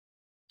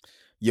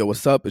Yo,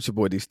 what's up? It's your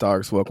boy D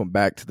Starks. Welcome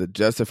back to the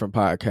Just Different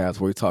Podcast,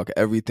 where we talk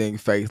everything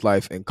faith,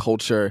 life, and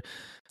culture.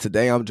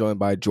 Today, I'm joined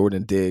by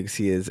Jordan Diggs.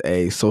 He is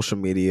a social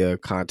media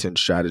content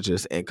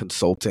strategist and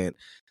consultant.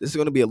 This is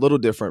going to be a little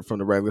different from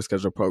the regular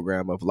scheduled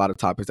program of a lot of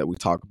topics that we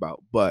talk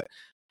about, but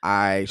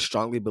I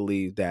strongly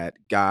believe that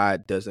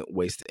God doesn't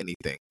waste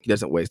anything. He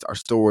doesn't waste our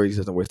stories, he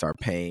doesn't waste our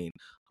pain,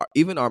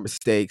 even our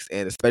mistakes,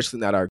 and especially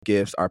not our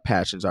gifts, our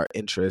passions, our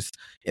interests.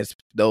 It's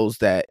those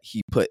that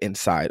he put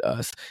inside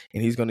us.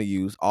 And he's going to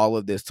use all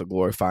of this to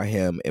glorify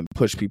him and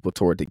push people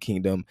toward the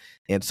kingdom.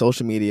 And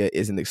social media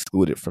isn't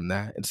excluded from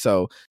that. And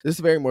so this is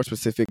very more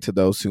specific to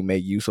those who may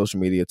use social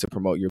media to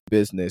promote your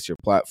business, your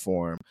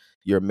platform,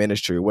 your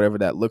ministry, whatever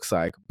that looks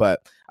like.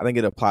 But I think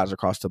it applies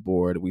across the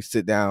board. We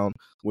sit down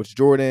with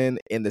Jordan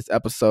in this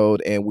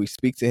episode and we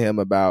speak to him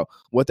about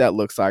what that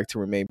looks like to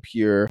remain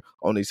pure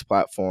on these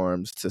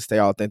platforms, to stay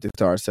authentic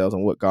to ourselves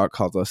and what God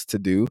calls us to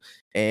do.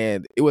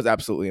 And it was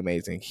absolutely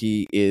amazing.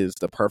 He is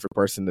the perfect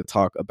person to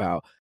talk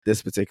about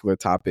this particular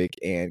topic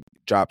and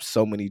drop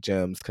so many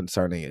gems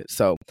concerning it.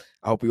 So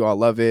I hope you all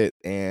love it.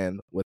 And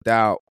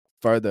without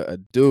further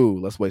ado,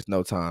 let's waste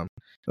no time.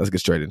 Let's get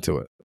straight into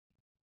it.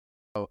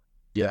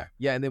 Yeah.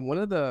 And then one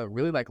of the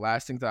really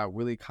last things that I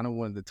really kind of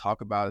wanted to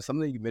talk about is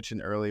something you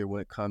mentioned earlier when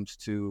it comes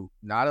to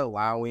not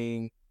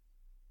allowing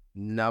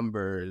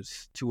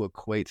numbers to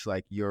equate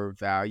to your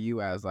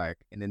value as an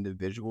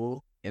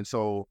individual. And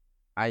so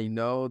I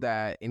know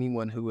that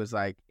anyone who is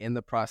in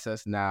the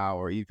process now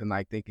or even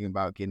thinking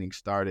about getting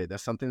started,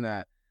 that's something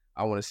that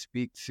I want to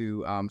speak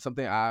to,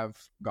 something I've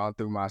gone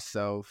through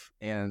myself.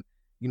 And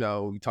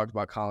we talked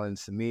about Colin and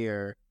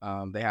Samir.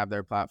 They have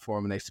their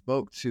platform and they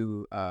spoke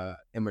to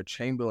Emma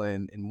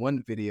Chamberlain in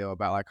one video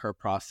about her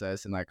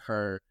process and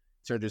her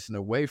transition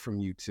away from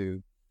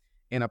YouTube.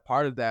 And a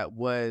part of that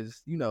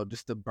was,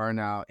 just the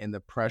burnout and the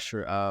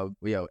pressure of,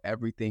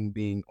 everything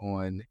being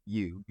on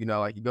you. You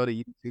go to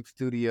YouTube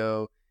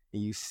Studio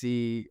and you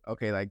see,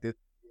 okay, this,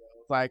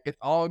 it's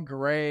all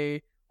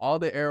gray, all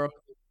the arrows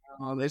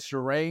are down, it's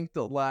ranked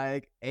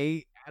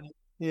 8 out of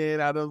 10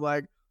 out of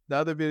the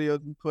other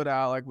videos we put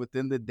out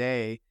within the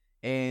day.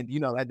 And,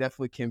 that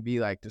definitely can be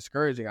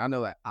discouraging. I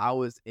know that I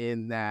was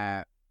in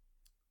that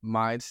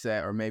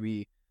mindset or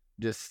maybe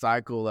just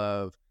cycle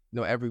of,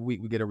 every week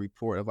we get a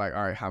report of all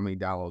right, how many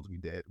downloads we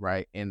did,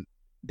 right? And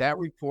that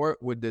report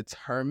would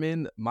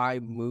determine my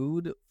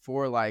mood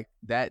for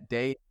that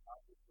day,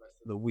 the rest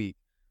of the week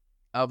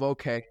of,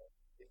 okay,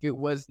 if it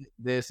was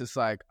this, it's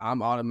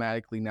I'm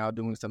automatically now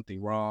doing something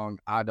wrong.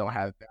 I don't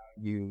have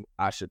value.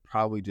 I should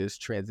probably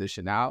just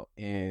transition out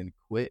and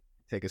quit,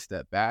 take a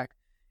step back.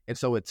 And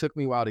so it took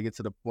me a while to get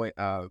to the point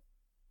of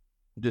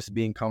just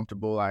being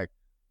comfortable,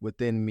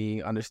 within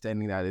me,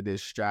 understanding that it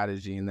is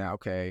strategy and that,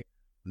 okay,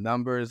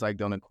 numbers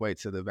don't equate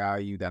to the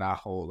value that I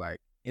hold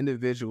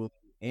individually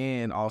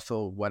and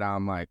also what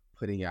I'm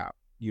putting out,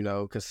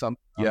 because some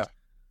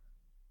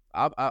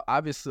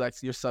obviously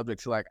you're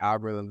subject to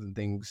algorithms and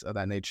things of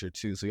that nature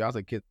too. So you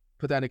also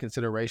put that in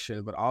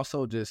consideration, but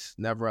also just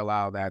never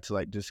allow that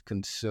to just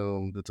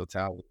consume the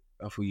totality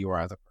of who you are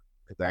as a person,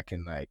 because that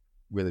can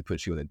really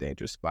put you in a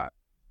dangerous spot.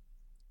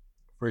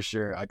 For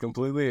sure. I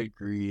completely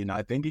agree. And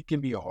I think it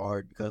can be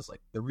hard because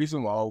the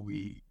reason why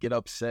we get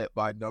upset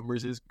by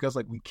numbers is because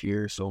we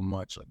care so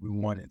much. We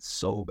want it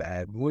so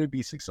bad. We want to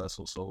be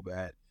successful so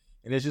bad.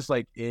 And it's just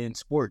in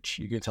sports,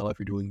 you can tell if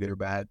you're doing good or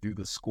bad through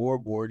the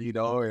scoreboard,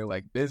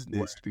 or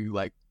business through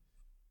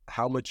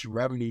how much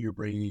revenue you're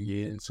bringing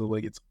in. So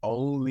it's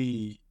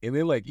only, and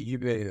then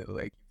even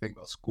you think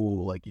about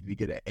school, if you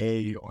get an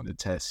A on the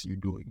test, you're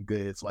doing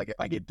good. It's if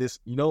I get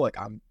this,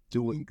 I'm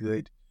doing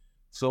good.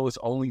 So it's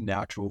only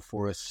natural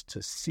for us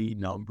to see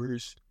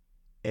numbers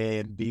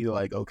and be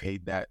okay,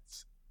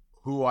 that's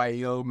who I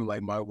am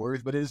and my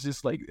worth. But it's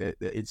just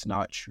it's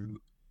not true.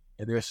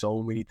 And there's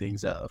so many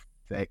things that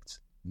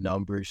affect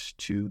numbers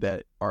too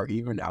that are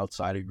even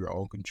outside of your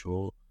own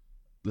control.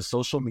 The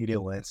social media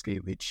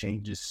landscape, it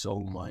changes so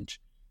much.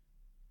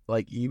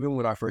 Even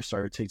when I first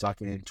started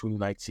TikTok in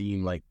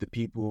 2019, the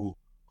people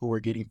who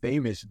were getting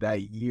famous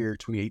that year,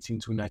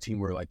 2018, 2019,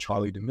 were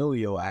Charli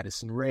D'Amelio,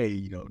 Addison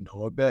Rae,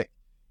 Noah Beck.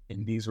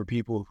 And these were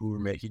people who were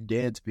making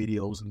dance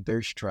videos and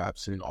thirst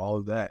traps and all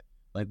of that.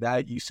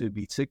 That used to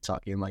be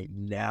TikTok. And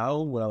now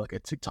when I look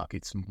at TikTok,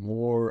 it's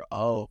more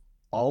of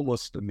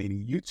almost a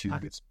mini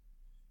YouTube. It's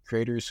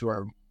creators who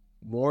are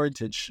more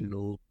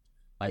intentional,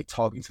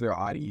 talking to their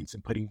audience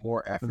and putting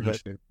more effort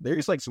into it.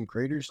 There's some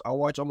creators I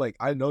watch, I'm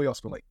I know y'all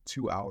spend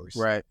 2 hours.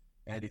 Right.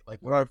 And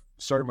when I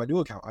started my new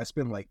account, I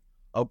spent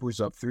upwards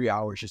of 3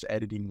 hours just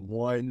editing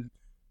one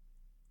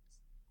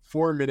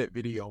 4-minute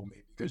video,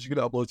 maybe, because you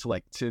can upload to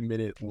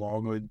 10-minute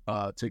long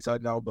on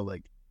TikTok now, but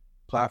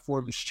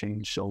platforms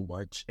change so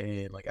much,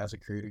 and as a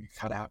creator, you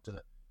kind of have to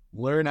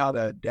learn how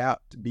to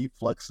adapt, to be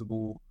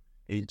flexible,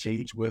 and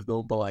change with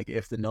them. But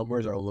if the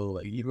numbers are low,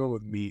 even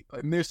with me,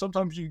 and there's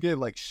sometimes you get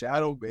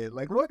shadow ban.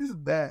 What is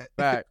that?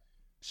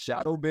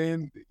 Shadow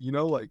ban,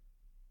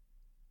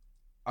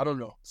 I don't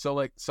know.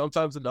 So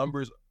sometimes the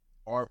numbers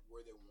aren't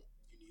where you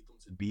need them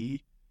to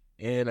be.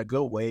 And a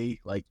good way,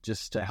 like,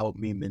 just to help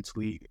me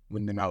mentally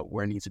when I'm out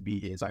where I need to be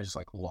is I just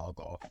like log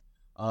off.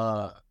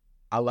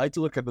 I like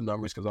to look at the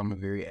numbers because I'm a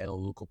very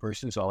analytical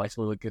person. So I like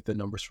to look at the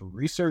numbers for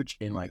research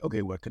and like,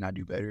 okay, what can I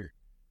do better?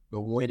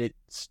 But when it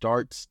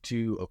starts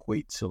to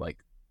equate to like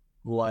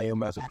who I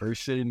am as a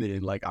person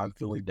and like I'm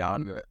feeling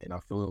down and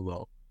I'm feeling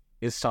low,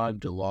 it's time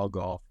to log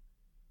off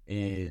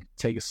and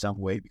take a step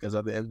away, because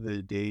at the end of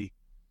the day,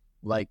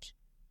 like,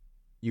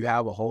 you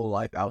have a whole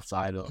life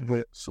outside of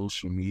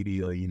social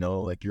media, you know,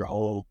 like your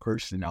whole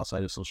person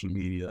outside of social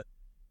media,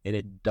 and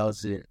it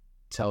doesn't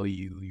tell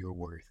you your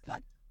worth.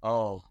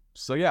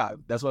 So yeah,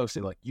 that's what I would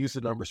say. Like, use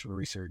the numbers for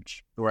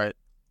research, Right.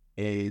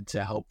 and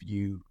to help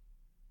you,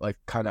 like,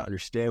 kind of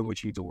understand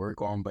what you need to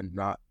work on, but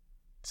not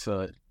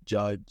to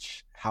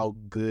judge how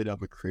good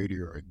of a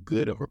creator or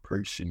good of a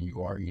person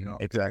you are. You know,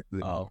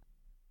 Exactly.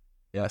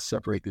 Yeah,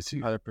 separate the two.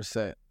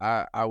 100%.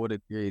 I would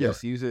agree. Yeah.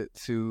 Just use it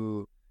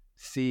to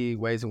see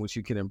ways in which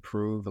you can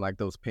improve, and like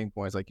those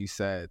pinpoints, like you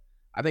said.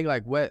 I think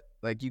like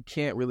you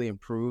can't really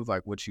improve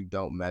like what you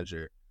don't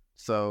measure.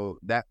 So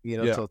that,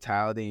 Yeah.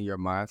 totality and your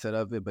mindset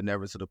of it, but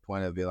never to the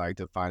point of it like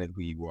defining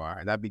who you are.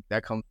 And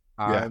that comes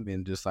time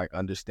and just like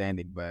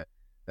understanding, but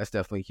that's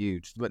definitely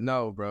huge. But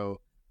no,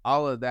 bro,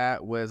 all of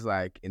that was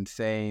like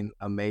insane,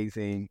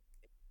 amazing.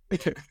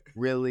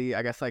 Really,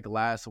 I guess like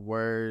last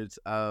words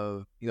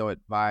of,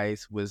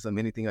 advice, wisdom,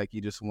 anything like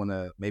you just want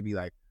to maybe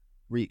like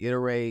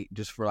reiterate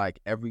just for like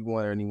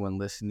everyone or anyone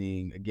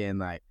listening, again,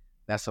 like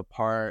that's a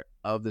part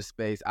of the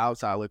space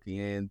outside looking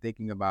in,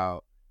 thinking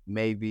about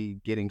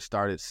maybe getting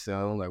started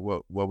soon, like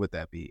what would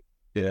that be?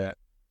 Yeah.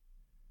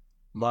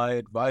 My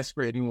advice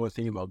for anyone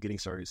thinking about getting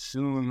started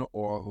soon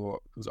or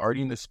who's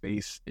already in the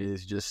space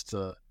is just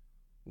to,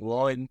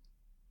 one,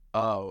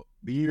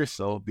 be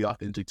yourself, be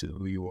authentic to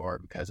who you are,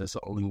 because that's the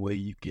only way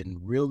you can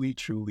really,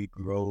 truly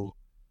grow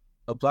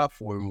a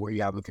platform where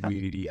you have a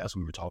community, as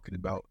we were talking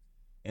about.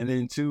 And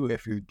then two,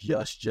 if you're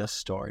just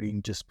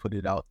starting, just put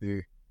it out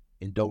there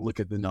and don't look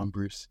at the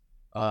numbers.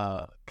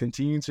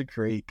 Continue to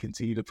create,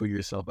 continue to put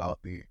yourself out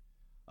there.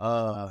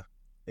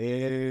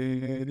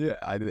 And yeah,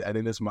 I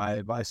think that's my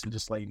advice. And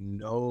just like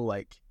know,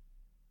 like,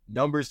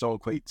 numbers don't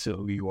equate to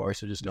who you are.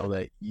 So just know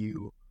that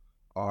you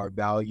are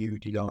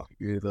valued.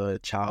 You're the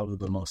child of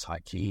the Most High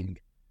King,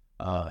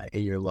 and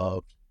you're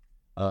loved.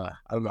 I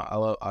don't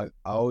know. I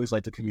always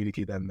like to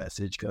communicate that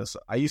message, because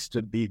I used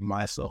to beat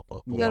myself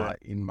up a lot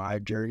in my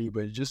journey,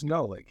 but just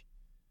know, like,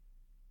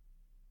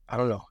 I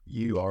don't know,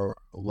 you are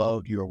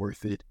loved, you are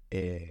worth it,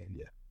 and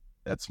yeah,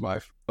 that's my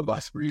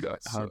advice for you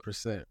guys.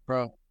 100%,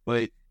 bro.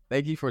 But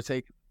thank you for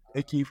having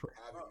me.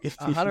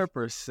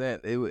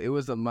 100%. It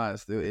was a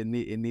must. It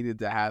needed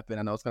to happen.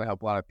 I know it's gonna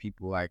help a lot of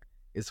people. Like,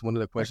 it's one of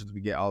the questions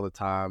we get all the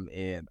time,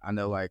 and I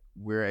know like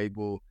we're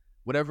able,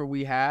 whatever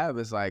we have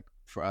is like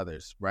for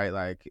others, right?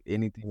 Like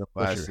anything of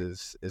us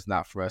is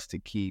not for us to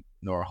keep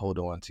nor hold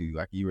on to,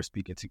 like you were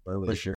speaking to earlier. For sure.